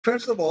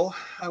First of all,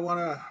 I want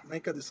to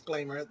make a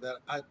disclaimer that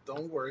I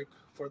don't work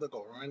for the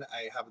government.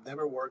 I have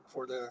never worked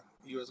for the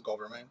U.S.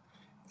 government.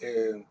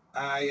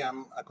 I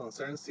am a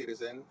concerned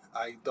citizen.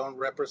 I don't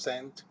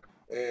represent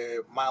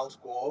Miles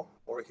Guo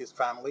or his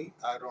family.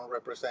 I don't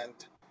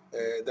represent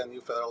the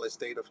new federal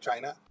state of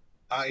China.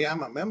 I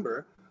am a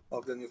member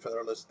of the new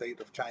federal state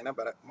of China,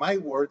 but my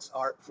words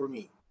are for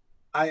me.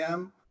 I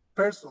am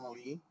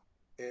personally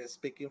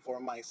speaking for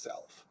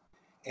myself.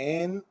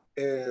 And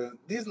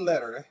this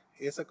letter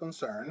is a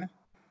concern,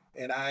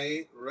 and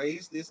I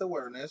raised this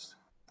awareness.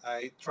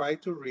 I try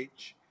to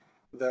reach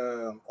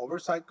the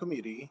Oversight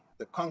Committee,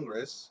 the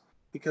Congress,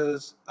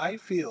 because I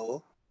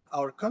feel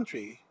our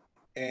country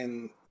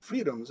and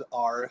freedoms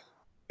are,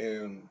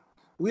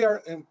 we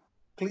are in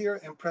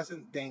clear and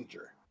present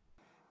danger.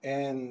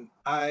 And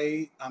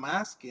I am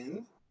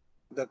asking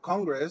the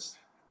Congress,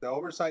 the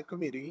Oversight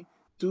Committee,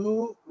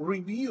 to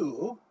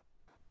review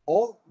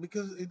all,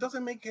 because it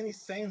doesn't make any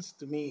sense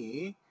to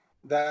me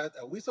that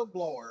a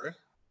whistleblower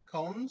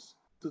comes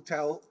to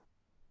tell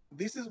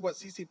this is what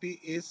CCP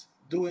is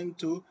doing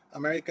to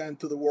America and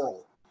to the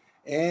world.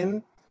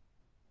 And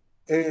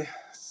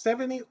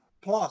 70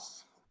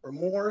 plus or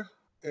more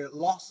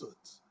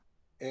lawsuits.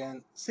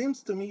 And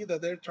seems to me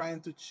that they're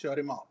trying to shut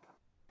him up.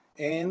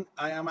 And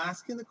I am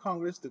asking the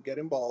Congress to get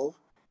involved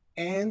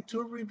and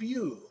to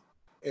review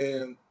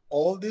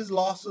all these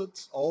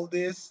lawsuits, all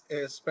this,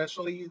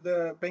 especially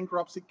the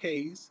bankruptcy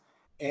case,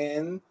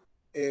 and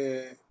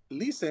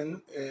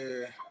listen,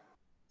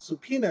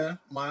 subpoena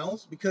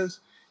Miles, because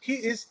he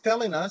is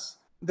telling us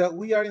that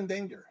we are in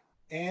danger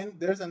and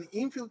there's an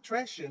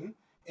infiltration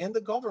in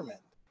the government,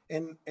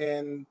 and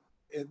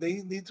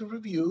they need to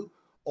review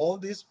all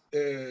this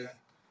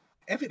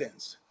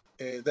evidence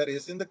that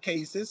is in the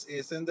cases,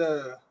 is in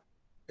the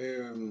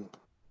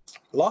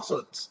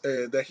lawsuits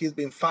that he's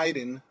been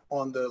fighting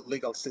on the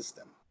legal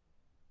system.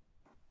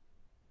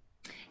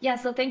 Yeah,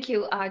 so thank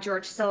you,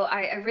 George. So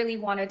I really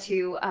wanted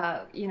to,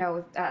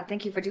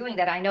 thank you for doing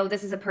that. I know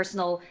this is a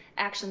personal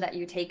action that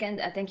you've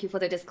taken. Thank you for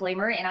the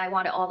disclaimer. And I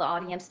want all the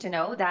audience to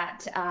know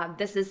that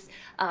this is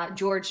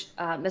George,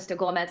 Mr.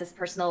 Gomez's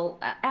personal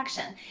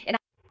action. And